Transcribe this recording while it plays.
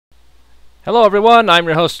Hello everyone, I'm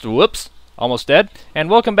your host, whoops, almost dead, and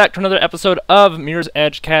welcome back to another episode of Mirror's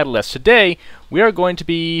Edge Catalyst. Today, we are going to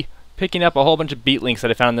be picking up a whole bunch of beat links that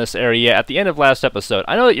I found in this area at the end of last episode.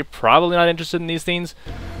 I know that you're probably not interested in these things,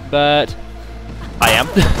 but I am,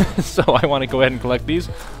 so I want to go ahead and collect these.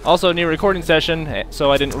 Also, new recording session,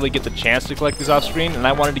 so I didn't really get the chance to collect these off screen, and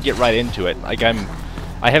I wanted to get right into it.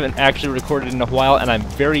 I haven't actually recorded in a while, and I'm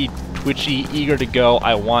very twitchy, eager to go.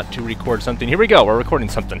 I want to record something. Here we go, we're recording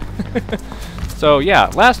something. So yeah,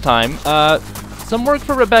 last time, some work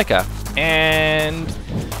for Rebecca, and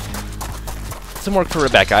some work for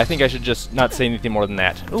Rebecca. I think I should just not say anything more than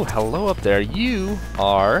that. Oh, hello up there. You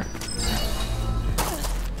are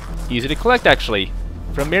easy to collect, actually,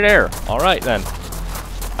 from your lair. Alright then.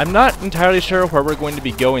 I'm not entirely sure where we're going to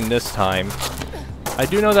be going this time. I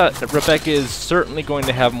do know that Rebecca is certainly going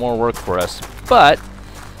to have more work for us, but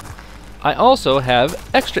I also have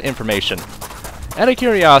extra information. Out of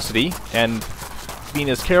curiosity, and being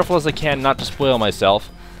as careful as I can not to spoil myself,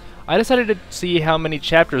 I decided to see how many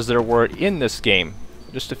chapters there were in this game,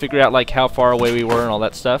 just to figure out like how far away we were and all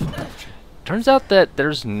that stuff. Turns out that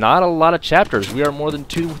there's not a lot of chapters. We are more than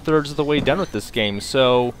 2/3 of the way done with this game,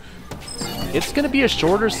 so it's going to be a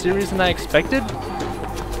shorter series than I expected.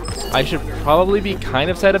 I should probably be kind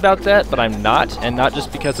of sad about that, but I'm not, and not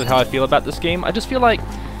just because of how I feel about this game. I just feel like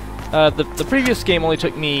the previous game only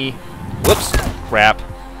took me... Whoops! Crap.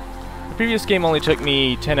 The previous game only took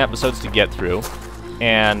me 10 episodes to get through,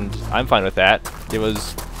 and I'm fine with that. It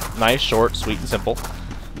was nice, short, sweet, and simple.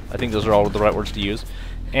 I think those are all the right words to use.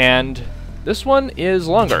 And this one is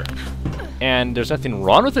longer. And there's nothing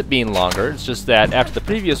wrong with it being longer, it's just that after the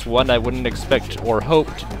previous one I wouldn't expect or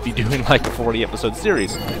hope to be doing like a 40 episode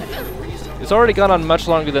series. It's already gone on much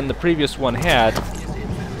longer than the previous one had,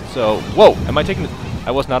 so... Whoa! Am I taking... I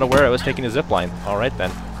was not aware I was taking a zipline. Alright then.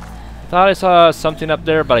 Thought I saw something up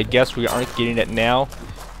there, but I guess we aren't getting it now.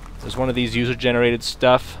 There's one of these user-generated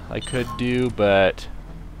stuff I could do, but...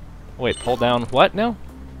 Wait, pull down what now?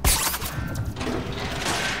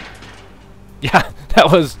 Yeah, that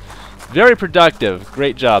was very productive.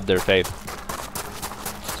 Great job there, Faith.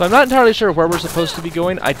 So I'm not entirely sure where we're supposed to be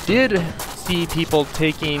going. I did see people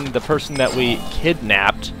taking the person that we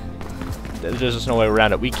kidnapped. There's just no way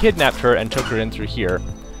around it. We kidnapped her and took her in through here.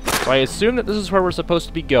 So I assume that this is where we're supposed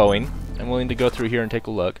to be going. I'm willing to go through here and take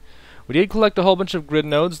a look. We did collect a whole bunch of grid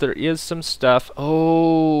nodes. There is some stuff.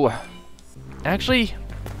 Oh, actually,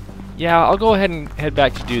 yeah, I'll go ahead and head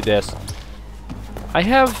back to do this. I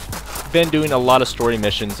have been doing a lot of story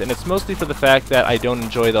missions, and it's mostly for the fact that I don't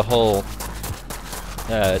enjoy the whole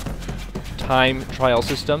time trial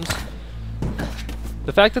systems.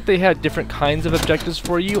 The fact that they had different kinds of objectives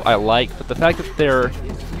for you, I like, but the fact that they're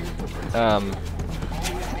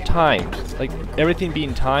timed, like everything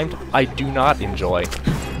being timed, I do not enjoy.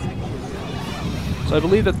 So I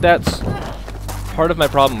believe that that's part of my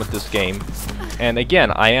problem with this game. And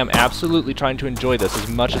again, I am absolutely trying to enjoy this as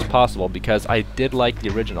much as possible because I did like the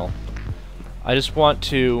original. I just want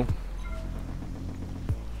to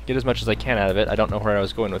get as much as I can out of it. I don't know where I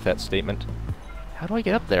was going with that statement. How do I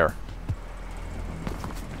get up there?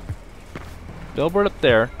 Billboard up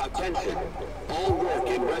there. Attention. All work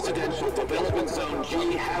in residential development zone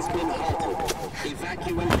G has been halted.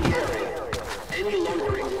 Evacuate the area. Any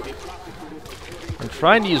loitering will be prosecuted. I'm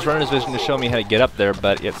trying to use runner's vision to show me how to get up there,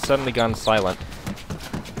 but it's suddenly gone silent.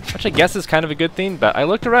 Which I guess is kind of a good thing, but I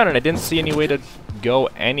looked around and I didn't see any way to go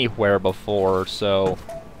anywhere before, so...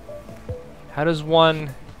 How does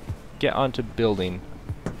one get onto building?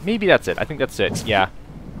 Maybe that's it. I think that's it. Yeah.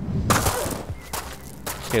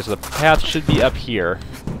 Okay, so the path should be up here.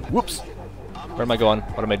 Whoops! Where am I going?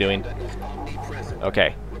 What am I doing?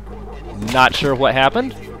 Okay. Not sure what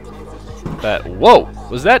happened, but whoa!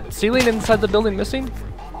 Was that ceiling inside the building missing?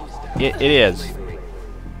 It is.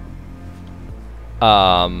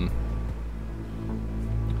 Okay.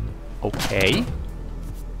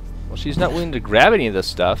 Well, she's not willing to grab any of this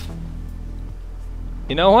stuff.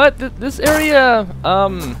 You know what? This area,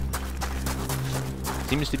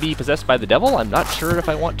 seems to be possessed by the devil. I'm not sure if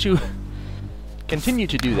I want to continue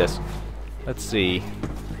to do this. Let's see.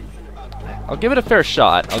 I'll give it a fair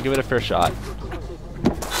shot. I'll give it a fair shot.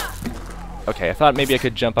 Okay, I thought maybe I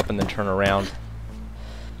could jump up and then turn around.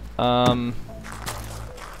 Okay,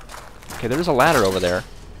 there's a ladder over there.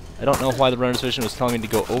 I don't know why the runner's vision was telling me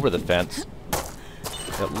to go over the fence.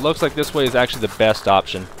 It looks like this way is actually the best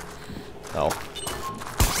option. Oh.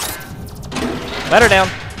 Ladder down!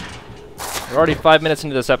 We're already 5 minutes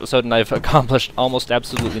into this episode and I've accomplished almost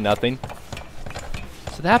absolutely nothing.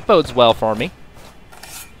 So that bodes well for me.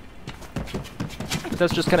 But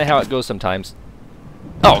that's just kind of how it goes sometimes.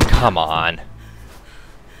 Oh, come on!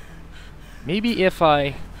 Maybe if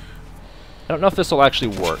I don't know if this will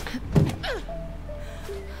actually work.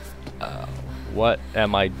 What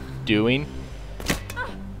am I doing?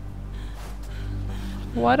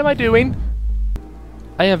 What am I doing?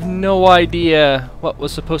 I have no idea what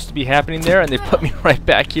was supposed to be happening there, and they put me right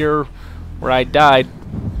back here where I died.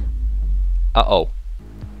 Uh-oh.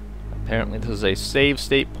 Apparently this is a save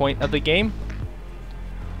state point of the game.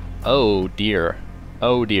 Oh dear.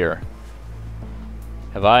 Oh dear.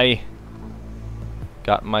 Have I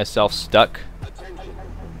gotten myself stuck?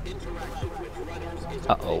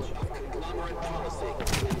 Uh-oh.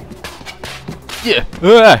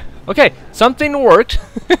 Yeah. Okay, something worked.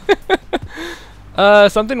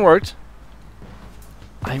 Something worked.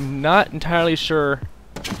 I'm not entirely sure.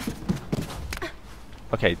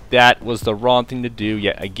 Okay, that was the wrong thing to do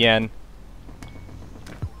yet again.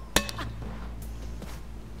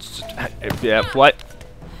 Yeah, what?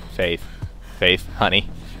 Faith. Faith, honey.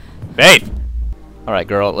 Faith! Alright,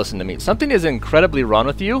 girl, listen to me. Something is incredibly wrong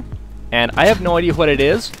with you, and I have no idea what it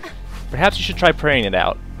is. Perhaps you should try praying it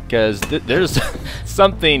out, because there's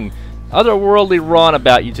something otherworldly wrong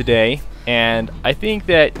about you today, and I think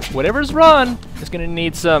that whatever's wrong is going to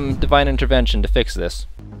need some divine intervention to fix this.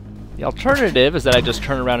 The alternative is that I just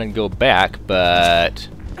turn around and go back, but...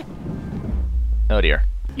 oh dear.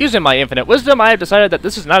 Using my infinite wisdom, I have decided that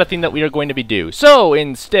this is not a thing that we are going to be do. So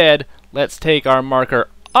instead, let's take our marker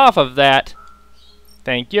off of that.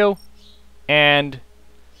 Thank you. And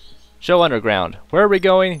show underground. Where are we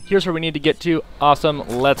going? Here's where we need to get to. Awesome.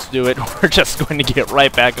 Let's do it. We're just going to get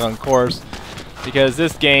right back on course because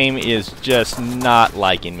this game is just not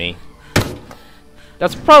liking me.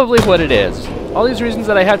 That's probably what it is. All these reasons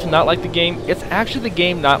that I have to not like the game, it's actually the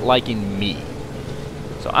game not liking me.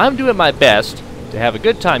 So I'm doing my best to have a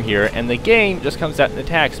good time here, and the game just comes out and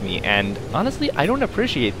attacks me, and honestly, I don't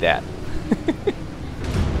appreciate that.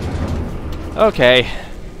 Okay,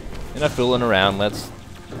 enough fooling around. Let's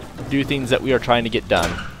do things that we are trying to get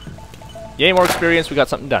done. Yay, more experience, we got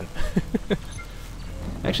something done.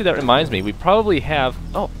 Actually, that reminds me, we probably have...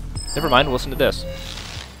 oh, never mind, listen to this.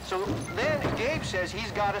 So then Gabe says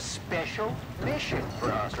he's got a special mission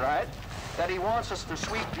for us, right? That he wants us to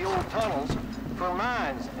sweep the old tunnels for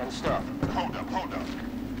mines and stuff. Hold up.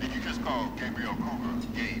 Did you just call Gabriel Kruger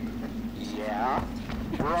Gabe? Yeah.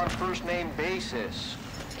 We're on first name basis.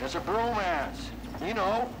 There's a bromance, you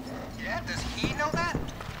know. Yeah, does he know that?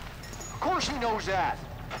 Of course he knows that.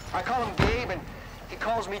 I call him Gabe and he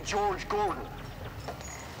calls me George Gordon.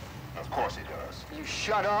 Of course he does. You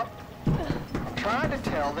shut up. I'm trying to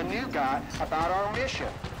tell the new guy about our mission.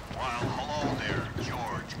 Well, hello there,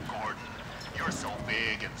 George Gordon. You're so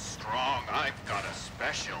big and strong, I've got a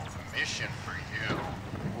special mission for you.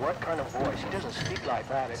 What kind of voice? He doesn't speak like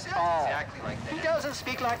that at Sounds all. exactly like that. He doesn't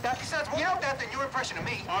speak like that. He sounds more like that than your impression of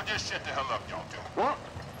me. Oh, just shut the hell up, y'all two. Well,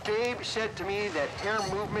 Gabe said to me that hair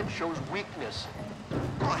movement shows weakness.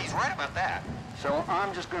 Well, he's right about that. So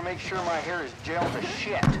I'm just going to make sure my hair is gel to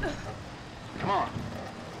shit. Come on.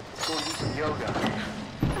 Let's go do some yoga.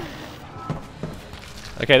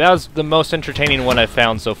 Okay, that was the most entertaining one I've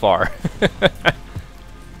found so far.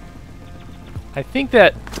 I think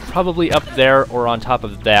that probably up there or on top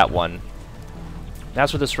of that one.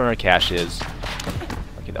 That's where this runner cache is.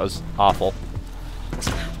 Okay, that was awful.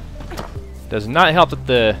 Does not help that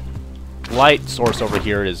the light source over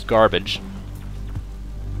here is garbage.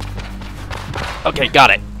 Okay,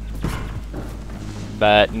 got it.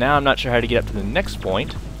 But now I'm not sure how to get up to the next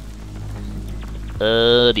point.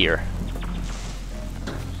 Oh dear.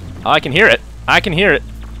 Oh, I can hear it. I can hear it.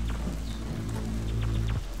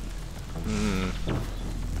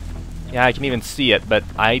 Yeah, I can even see it, but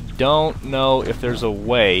I don't know if there's a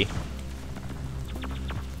way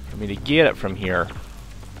for me to get it from here.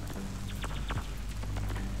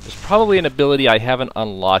 There's probably an ability I haven't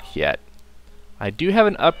unlocked yet. I do have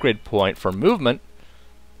an upgrade point for movement,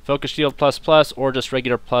 focus shield plus plus, or just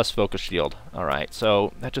regular plus focus shield. Alright,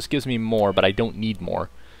 so that just gives me more, but I don't need more.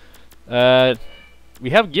 We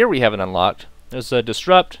have gear we haven't unlocked. There's a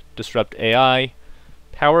disrupt AI,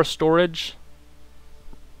 power storage.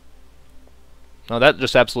 No, that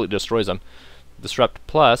just absolutely destroys them. Disrupt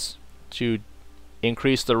plus to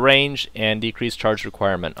increase the range and decrease charge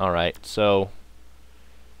requirement. Alright, so...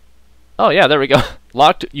 oh yeah, there we go.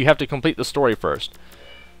 Locked, you have to complete the story first.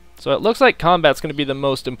 So it looks like combat's going to be the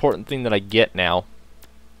most important thing that I get now.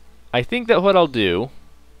 I think that what I'll do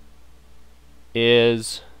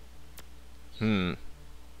is... I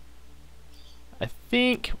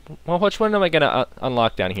think... well, which one am I going to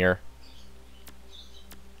unlock down here?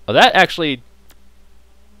 Oh, that actually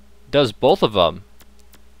does both of them.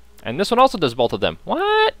 And this one also does both of them.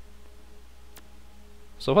 What?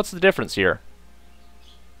 So what's the difference here?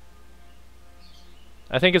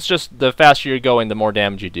 I think it's just the faster you're going, the more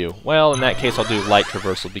damage you do. Well, in that case, I'll do light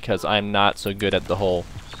traversal because I'm not so good at the whole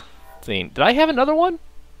thing. Did I have another one?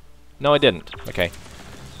 No, I didn't. Okay.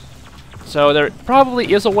 So there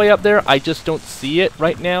probably is a way up there. I just don't see it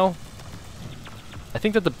right now. I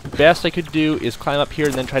think that the best I could do is climb up here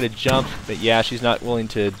and then try to jump. But yeah, she's not willing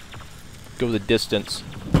to go the distance.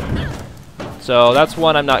 So that's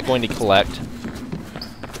one I'm not going to collect.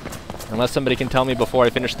 Unless somebody can tell me before I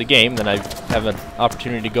finish the game, then I have an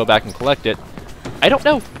opportunity to go back and collect it. I don't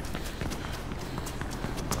know.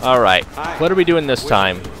 Alright, what are we doing this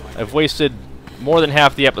time? I've wasted more than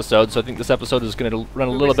half the episode, so I think this episode is going to run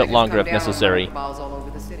a little bit longer if necessary.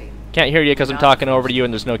 Can't hear you because I'm talking over to you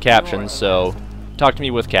and there's no captions, so talk to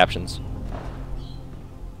me with captions.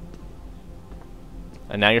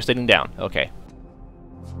 And now you're sitting down. Okay.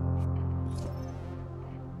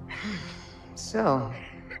 So,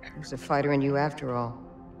 there's a fighter in you after all.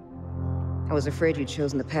 I was afraid you'd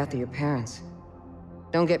chosen the path of your parents.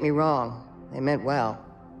 Don't get me wrong, they meant well.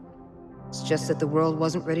 It's just that the world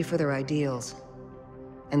wasn't ready for their ideals.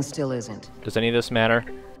 And still isn't. Does any of this matter?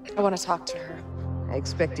 I want to talk to her. I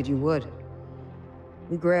expected you would.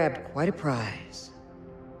 We grabbed quite a prize.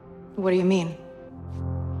 What do you mean?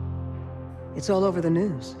 It's all over the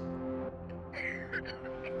news.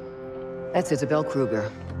 That's Isabel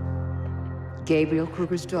Kruger. Gabriel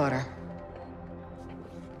Kruger's daughter.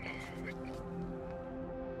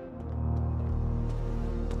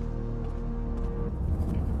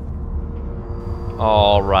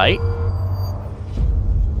 All right.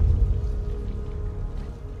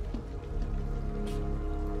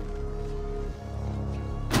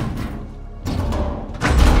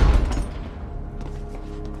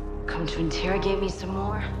 Come to interrogate me some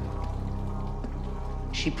more?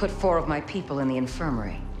 She put 4 of my people in the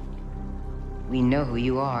infirmary. We know who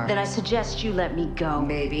you are. Then I suggest you let me go.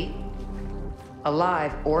 Maybe.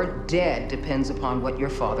 Alive or dead depends upon what your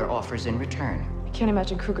father offers in return. I can't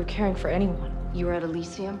imagine Kruger caring for anyone. You were at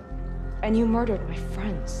Elysium? And you murdered my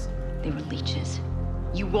friends. They were leeches.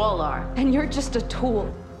 You all are. And you're just a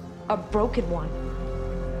tool. A broken one.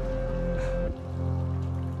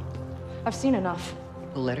 I've seen enough.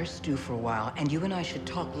 We'll let her stew for a while, and you and I should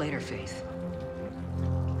talk later, Faith.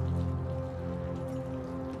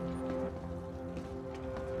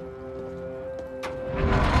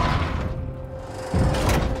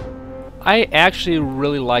 I actually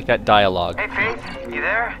really like that dialogue. Hey, Faith, you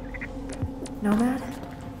there? Nomad?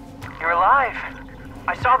 You're alive.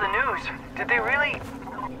 I saw the news. Did they really?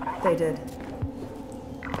 They did.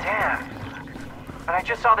 Damn. And I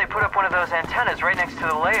just saw they put up one of those antennas right next to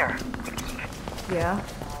the lair. Yeah?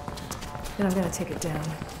 Then I'm gonna take it down.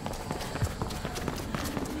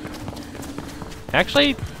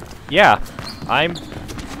 Actually, yeah. I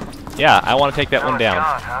want to take that one down.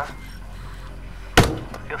 Gone, huh?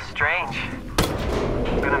 Feels strange.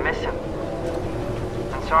 I'm gonna miss him.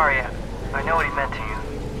 I'm sorry. I know what he meant to you.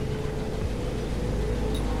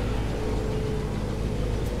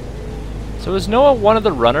 So is Noah one of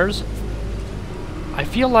the runners? I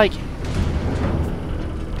feel like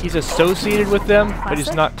he's associated with them, but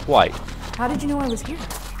he's not quite. How did you know I was here?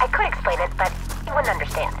 I could explain it, but you wouldn't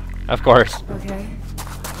understand. Of course. Okay.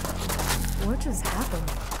 What just happened?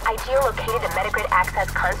 I geolocated a metagrid access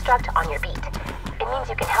construct on your beat. It means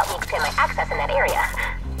you can help me expand my access in that area.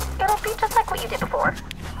 It'll be just like what you did before.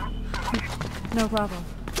 No problem.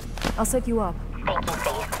 I'll set you up. Thank you,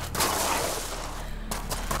 Faith.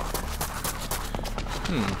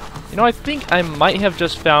 You know, I think I might have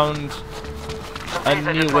just found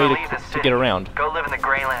a new way to get around. Go live in the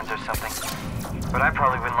Greylands or something. But I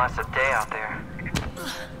probably wouldn't last a day out there.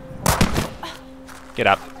 Get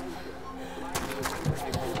up.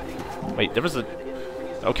 Wait, there was a...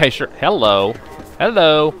 Okay, sure. Hello.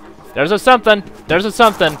 Hello. There's a something. There's a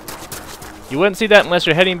something. You wouldn't see that unless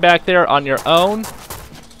you're heading back there on your own.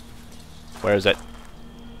 Where is it?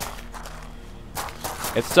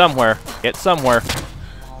 It's somewhere. It's somewhere.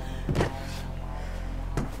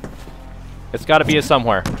 It's got to be a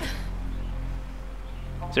somewhere.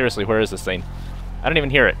 Seriously, where is this thing? I don't even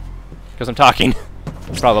hear it. Because I'm talking.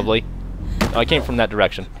 Probably. Oh, I came from that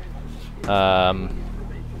direction.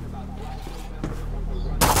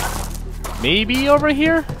 Maybe over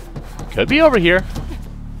here? Could be over here.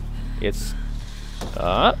 It's...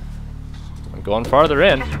 I'm going farther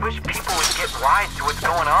in. I just wish people would get wise to what's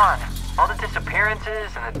going on. All the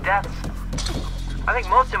disappearances and the deaths. I think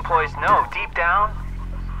most employees know deep down,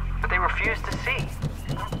 but they refuse to see.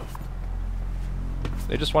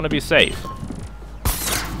 They just want to be safe.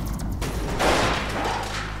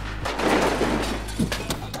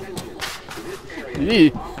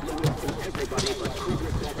 Eee.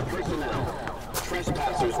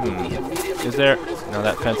 Is there? No,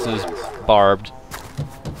 that fence is barbed.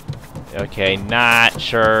 Okay, not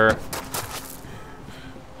sure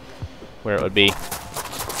where it would be.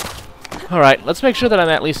 Alright, let's make sure that I'm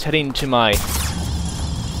at least heading to my...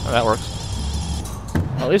 Oh, that works.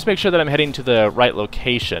 I'll at least make sure that I'm heading to the right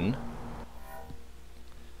location.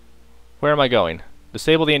 Where am I going?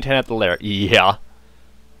 Disable the antenna at the lair. Yeah.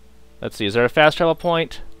 Let's see, is there a fast travel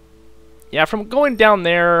point? Yeah, from going down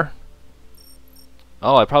there...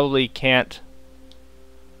 Oh, I probably can't...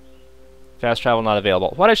 Fast travel not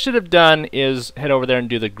available. What I should have done is head over there and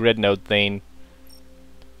do the grid node thing.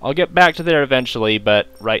 I'll get back to there eventually, but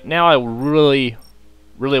right now I really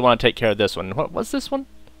want to take care of this one. What was this one?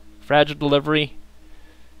 Fragile delivery?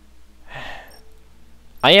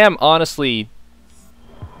 I am honestly...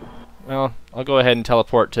 Well, I'll go ahead and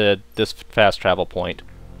teleport to this fast travel point.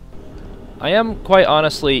 I am quite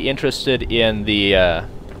honestly interested in the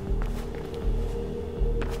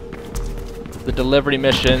delivery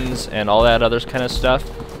missions and all that other kind of stuff.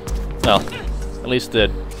 Well, at least the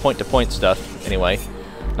point-to-point stuff, anyway.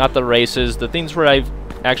 Not the races, the things where I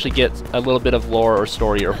actually get a little bit of lore or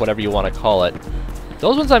story or whatever you want to call it.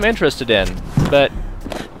 Those ones I'm interested in, but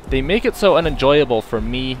they make it so unenjoyable for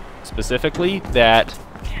me specifically that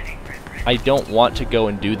I don't want to go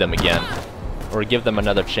and do them again or give them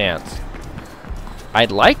another chance.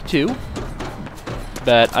 I'd like to,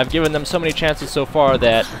 but I've given them so many chances so far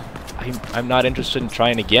that I'm not interested in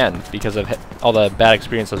trying again because of all the bad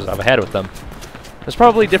experiences I've had with them. There's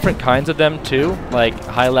probably different kinds of them too, like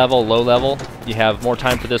high level, low level. You have more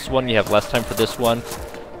time for this one, you have less time for this one.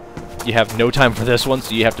 You have no time for this one,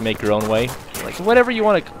 so you have to make your own way. Like, whatever you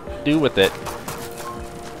want to do with it.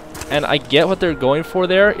 And I get what they're going for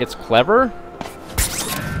there, it's clever,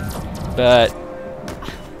 but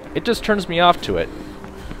it just turns me off to it.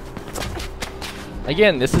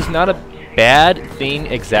 Again, this is not a bad thing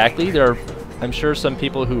exactly. There are, I'm sure, some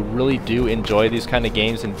people who really do enjoy these kind of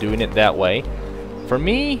games and doing it that way. For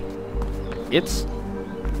me, it's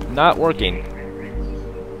not working.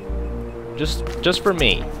 Just for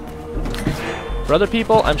me. For other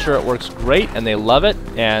people, I'm sure it works great and they love it,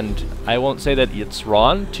 and I won't say that it's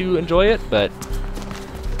wrong to enjoy it, but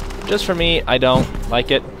just for me, I don't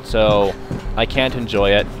like it, so I can't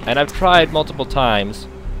enjoy it. And I've tried multiple times.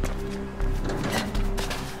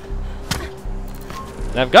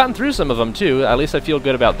 And I've gotten through some of them too, at least I feel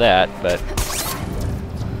good about that, but...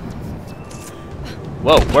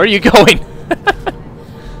 Whoa, where are you going?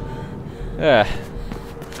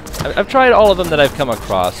 I've tried all of them that I've come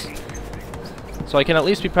across, so I can at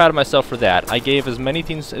least be proud of myself for that. I gave as many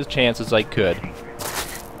things a chance as I could.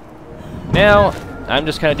 Now, I'm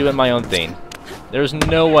just kind of doing my own thing. There's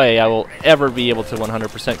no way I will ever be able to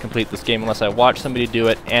 100% complete this game unless I watch somebody do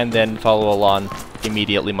it and then follow along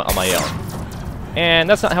immediately on my own. And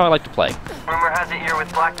that's not how I like to play. Rumor has it you're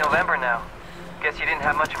with Black November now. Guess you didn't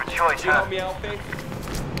have much of a choice, huh?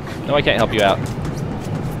 No, I can't help you out.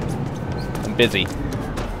 I'm busy.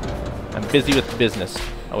 I'm busy with business.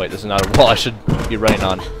 Oh wait, this is not a wall I should be running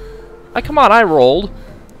on. Come on, I rolled.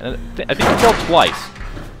 And I think I rolled twice.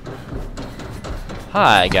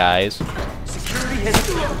 Hi, guys. Security has...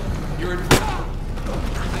 You're in...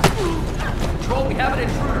 Control, we have an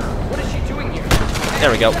intruder. What is she doing here?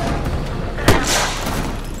 There we go.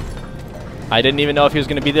 I didn't even know if he was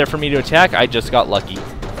going to be there for me to attack. I just got lucky.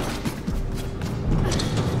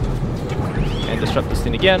 And disrupt this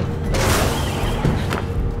thing again.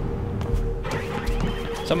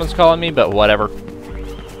 Someone's calling me, but whatever.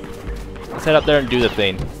 Let's head up there and do the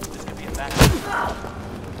thing.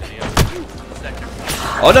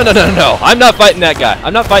 Oh, no, no, no, no. I'm not fighting that guy.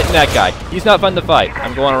 I'm not fighting that guy. He's not fun to fight.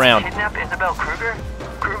 I'm going around. Kidnap Isabel Kruger?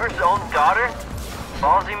 Kruger's own daughter?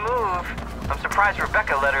 Ballsy move. I'm surprised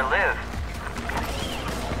Rebecca let her live.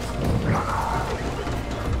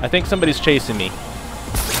 I think somebody's chasing me.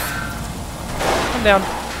 Come down.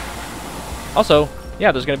 Also,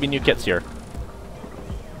 yeah, there's going to be new kits here.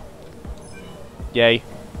 Yay.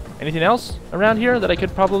 Anything else around here that I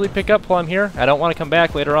could probably pick up while I'm here? I don't want to come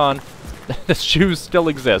back later on. The shoes still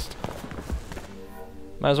exist.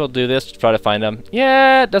 Might as well do this to try to find them.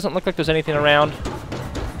 Yeah, it doesn't look like there's anything around.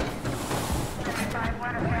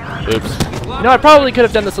 Oops. You know, I probably could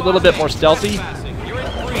have done this a little bit more stealthy.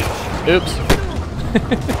 Oops.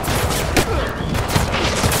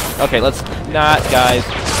 Okay, let's not, guys.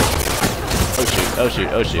 Oh shoot, oh shoot,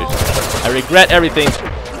 oh shoot. I regret everything.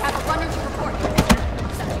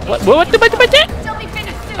 What did I do?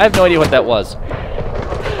 I have no idea what that was.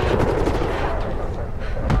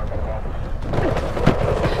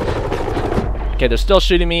 Okay, they're still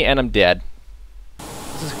shooting me and I'm dead.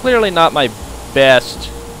 clearly not my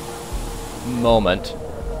best moment.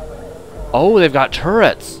 Oh, they've got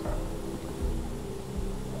turrets.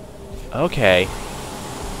 Okay.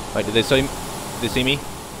 Wait, did they see me? Did they see me?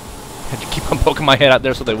 I have to keep on poking my head out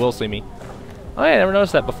there so they will see me. Oh yeah, I never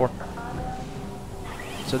noticed that before.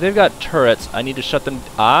 So they've got turrets. I need to shut them.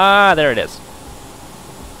 Ah, there it is.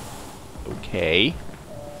 Okay.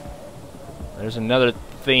 There's another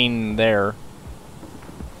thing there.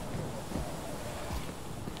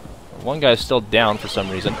 One guy's still down for some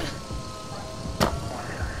reason.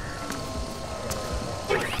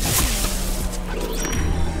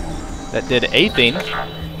 That did a thing.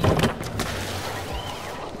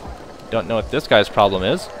 Don't know what this guy's problem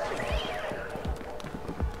is.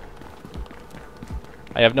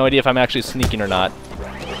 I have no idea if I'm actually sneaking or not.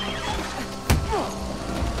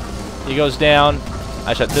 He goes down.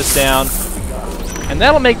 I shut this down. And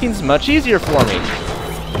that'll make things much easier for me.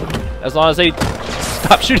 As long as they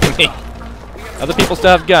stop shooting me. Other people still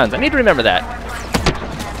have guns. I need to remember that.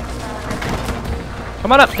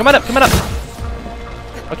 Come on up, come on up, come on up.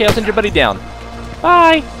 Okay, I'll send your buddy down.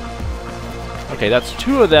 Bye. Okay, that's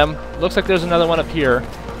 2 of them. Looks like there's another one up here.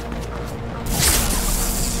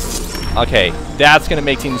 Okay, that's gonna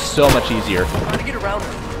make things so much easier. Trying to get around.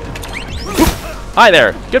 Hi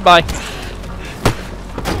there. Goodbye.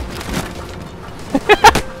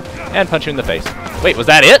 And punch you in the face. Wait, was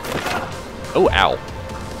that it? Oh, ow.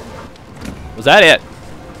 Was that it?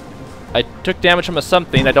 I took damage from a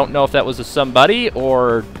something. I don't know if that was a somebody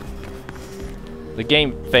or the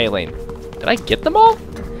game failing. Did I get them all?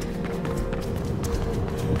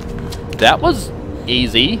 That was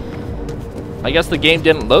easy. I guess the game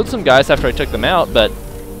didn't load some guys after I took them out, but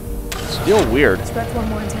still weird. Expect one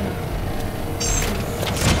more antenna.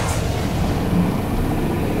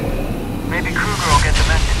 Maybe Kruger will get the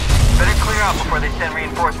message. Better clear out before they send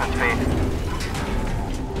reinforcements, Faith.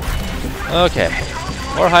 Okay.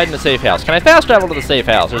 Or hide in the safe house. Can I fast travel to the safe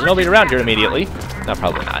house? There's nobody around here immediately. No,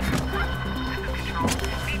 probably not.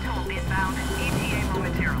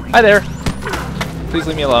 Hi there. Please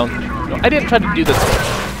leave me alone. No, I didn't try to do this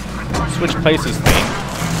switch places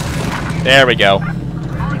thing. There we go.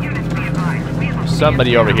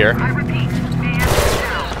 Somebody over here.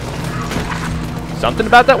 Something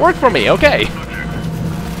about that worked for me. Okay.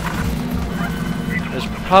 There's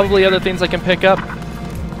probably other things I can pick up.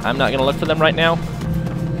 I'm not going to look for them right now.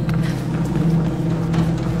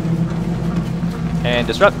 And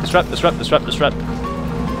disrupt, disrupt, disrupt, disrupt, disrupt.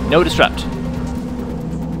 No disrupt.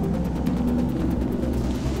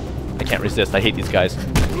 I can't resist. I hate these guys.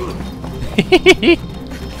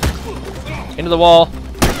 Into the wall.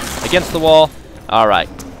 Against the wall. Alright.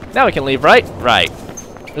 Now we can leave, right? Right.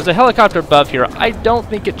 There's a helicopter above here. I don't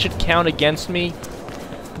think it should count against me.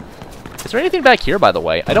 Is there anything back here, by the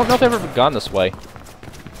way? I don't know if I've ever gone this way.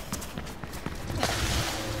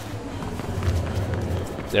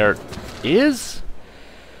 There is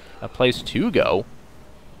a place to go.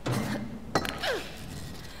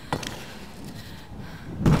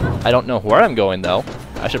 I don't know where I'm going, though.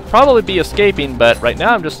 I should probably be escaping, but right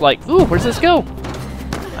now I'm just like, ooh, where's this go?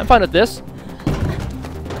 I'm fine with this.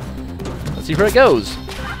 Let's see where it goes.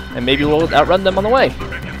 And maybe we'll outrun them on the way.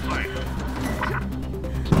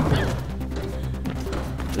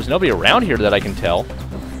 There's nobody around here that I can tell.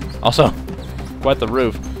 Also, quite the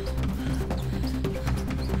roof.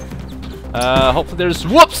 Hopefully there's...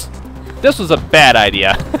 Whoops! This was a bad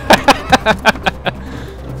idea.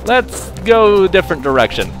 Let's go a different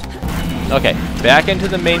direction. Okay, back into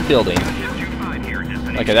the main building.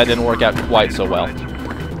 Okay, that didn't work out quite so well.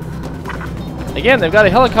 Again, they've got a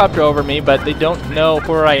helicopter over me, but they don't know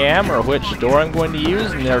where I am or which door I'm going to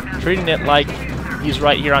use, and they're treating it like he's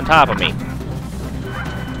right here on top of me.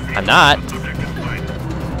 I'm not.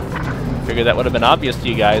 Figured that would have been obvious to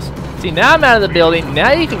you guys. See, now I'm out of the building.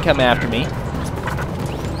 Now you can come after me.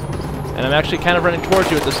 And I'm actually kind of running towards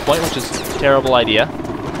you at this point, which is a terrible idea.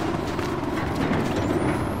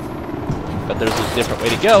 But there's a different way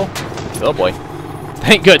to go. Oh boy.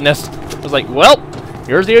 Thank goodness. I was like, well,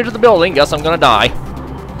 here's the edge of the building. Guess I'm gonna die.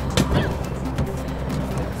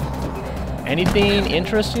 Anything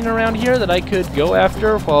interesting around here that I could go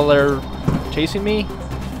after while they're chasing me?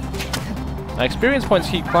 My experience points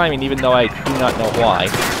keep climbing even though I do not know why.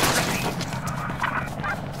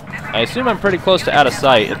 I assume I'm pretty close to out of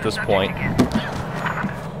sight at this point.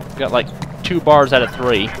 Got like 2 bars out of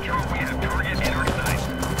 3.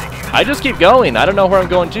 I just keep going. I don't know where I'm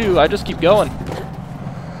going to. I just keep going.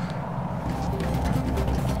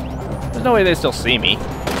 There's no way they still see me.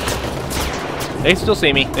 They still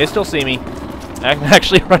see me. They still see me. I'm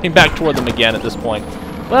actually running back toward them again at this point.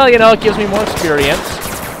 Well, you know, it gives me more experience.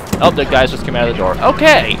 Oh, the guys just came out of the door.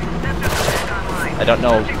 Okay! I don't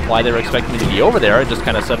know why they were expecting me to be over there. I just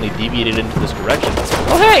kind of suddenly deviated into this direction.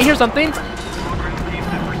 Oh, hey, here's something!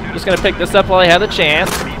 Just gonna pick this up while I have the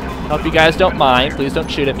chance. Hope you guys don't mind. Please don't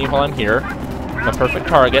shoot at me while I'm here. I'm a perfect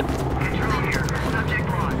target.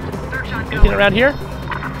 Anything around here?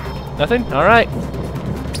 Nothing? Alright.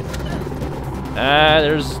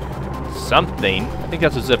 There's something. I think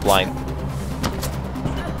that's a zip line.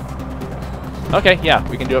 Okay, yeah,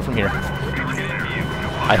 we can do it from here.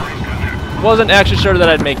 I wasn't actually sure that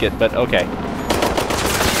I'd make it, but okay.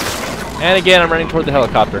 And again, I'm running toward the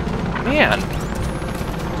helicopter. Man.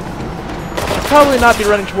 I'll probably not be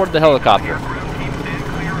running toward the helicopter.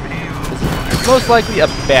 It's most likely a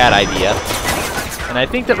bad idea. And I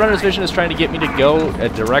think that Runner's Vision is trying to get me to go a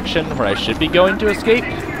direction where I should be going to escape.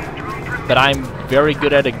 But I'm very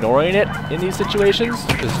good at ignoring it in these situations.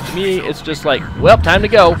 Because to me, it's just like, well, time to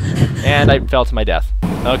go. And I fell to my death.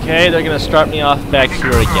 Okay, they're going to start me off back here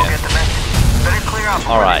again.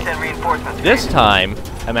 Alright. This time,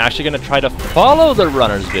 I'm actually going to try to follow the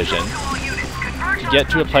Runner's Vision to get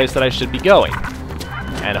to a place that I should be going.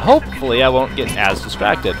 And hopefully I won't get as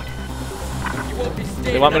distracted.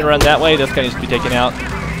 They want me to run that way. This guy needs to be taken out.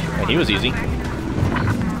 And he was easy.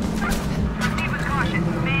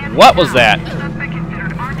 What was that?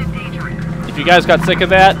 If you guys got sick of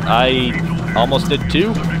that, I almost did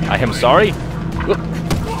too. I am sorry. Whoop.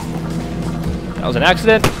 That was an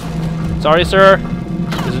accident. Sorry, sir.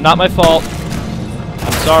 This is not my fault.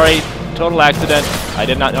 I'm sorry. Total accident. I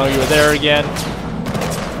did not know you were there again.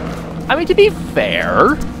 I mean, to be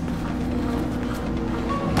fair,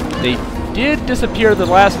 they did disappear the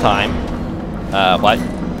last time. What?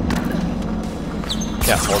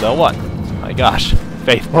 Yeah, well, no, what? My gosh.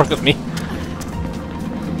 Faith, work with me.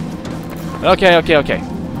 Okay, okay, okay.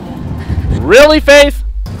 Really, Faith?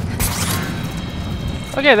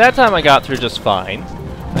 Okay, that time I got through just fine.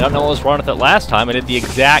 I don't know what was wrong with it last time. I did the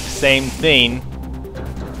exact same thing.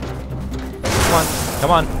 Come on, come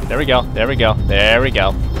on. There we go, there we go, there we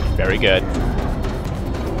go. Very good.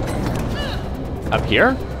 Up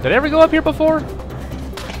here? Did I ever go up here before?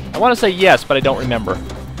 I want to say yes, but I don't remember.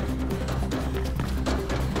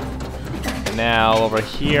 Now over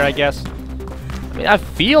here, I guess. I mean, I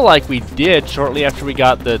feel like we did shortly after we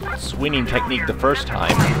got the swinging technique the first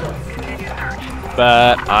time.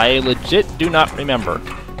 But I legit do not remember.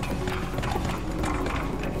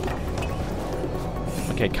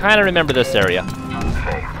 Okay, kind of remember this area.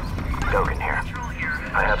 Faith, Dogan here.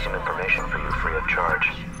 I have some information for you free of charge.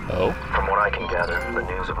 Oh? From what I can gather, the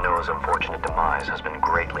news of Noah's unfortunate demise has been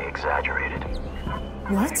greatly exaggerated.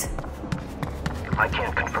 What? I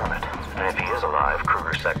can't confirm it. And if he is alive,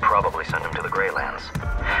 Krugersec probably sent him to the Greylands.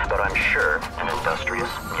 But I'm sure an industrious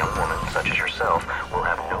young woman such as yourself will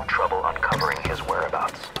have no trouble uncovering his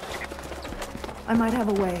whereabouts. I might have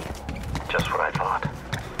a way. Just what I thought.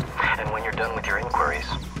 And when you're done with your inquiries,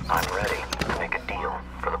 I'm ready to make a deal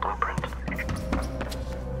for the blueprint.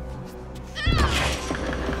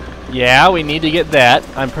 Yeah, we need to get that.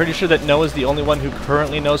 I'm pretty sure that Noah's the only one who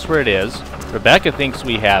currently knows where it is. Rebecca thinks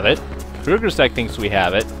we have it. Krugersec thinks we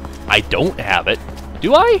have it. I don't have it.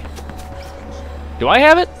 Do I? Do I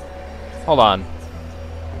have it? Hold on.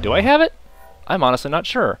 Do I have it? I'm honestly not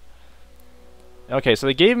sure. Okay, so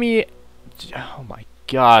they gave me... Oh my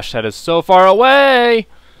gosh, that is so far away!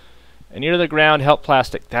 And near the ground, help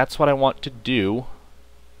plastic. That's what I want to do.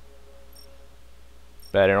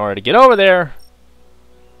 But in order to get over there,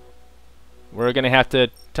 we're going to have to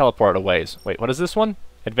teleport a ways. Wait, what is this one?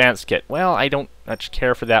 Advanced kit. Well, I don't much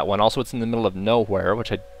care for that one. Also, it's in the middle of nowhere,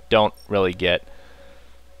 which I don't really get.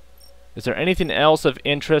 Is there anything else of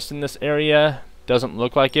interest in this area? Doesn't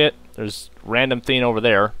look like it. There's a random thing over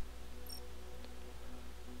there.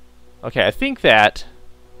 Okay, I think that...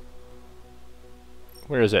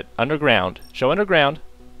 Where is it? Underground. Show underground.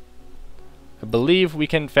 I believe we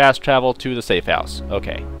can fast travel to the safe house.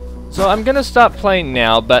 Okay. So I'm going to stop playing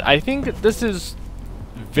now, but I think that this is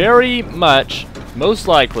very much, most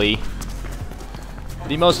likely,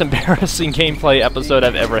 the most embarrassing gameplay episode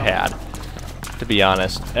I've ever had, to be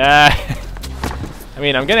honest. I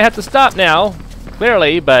mean, I'm going to have to stop now,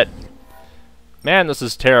 clearly, but man, this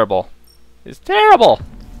is terrible. It's terrible!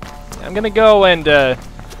 I'm going to go and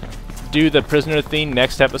do the prisoner thing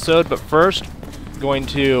next episode, but first, going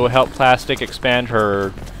to help Plastic expand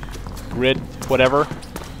her grid, whatever.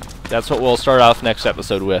 That's what we'll start off next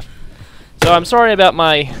episode with. So I'm sorry about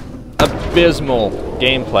my abysmal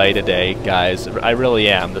gameplay today, guys. I really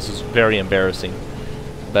am. This is very embarrassing.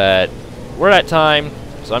 But we're at time,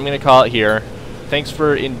 so I'm going to call it here. Thanks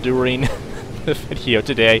for enduring the video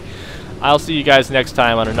today. I'll see you guys next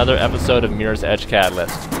time on another episode of Mirror's Edge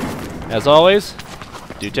Catalyst. As always,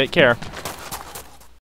 do take care.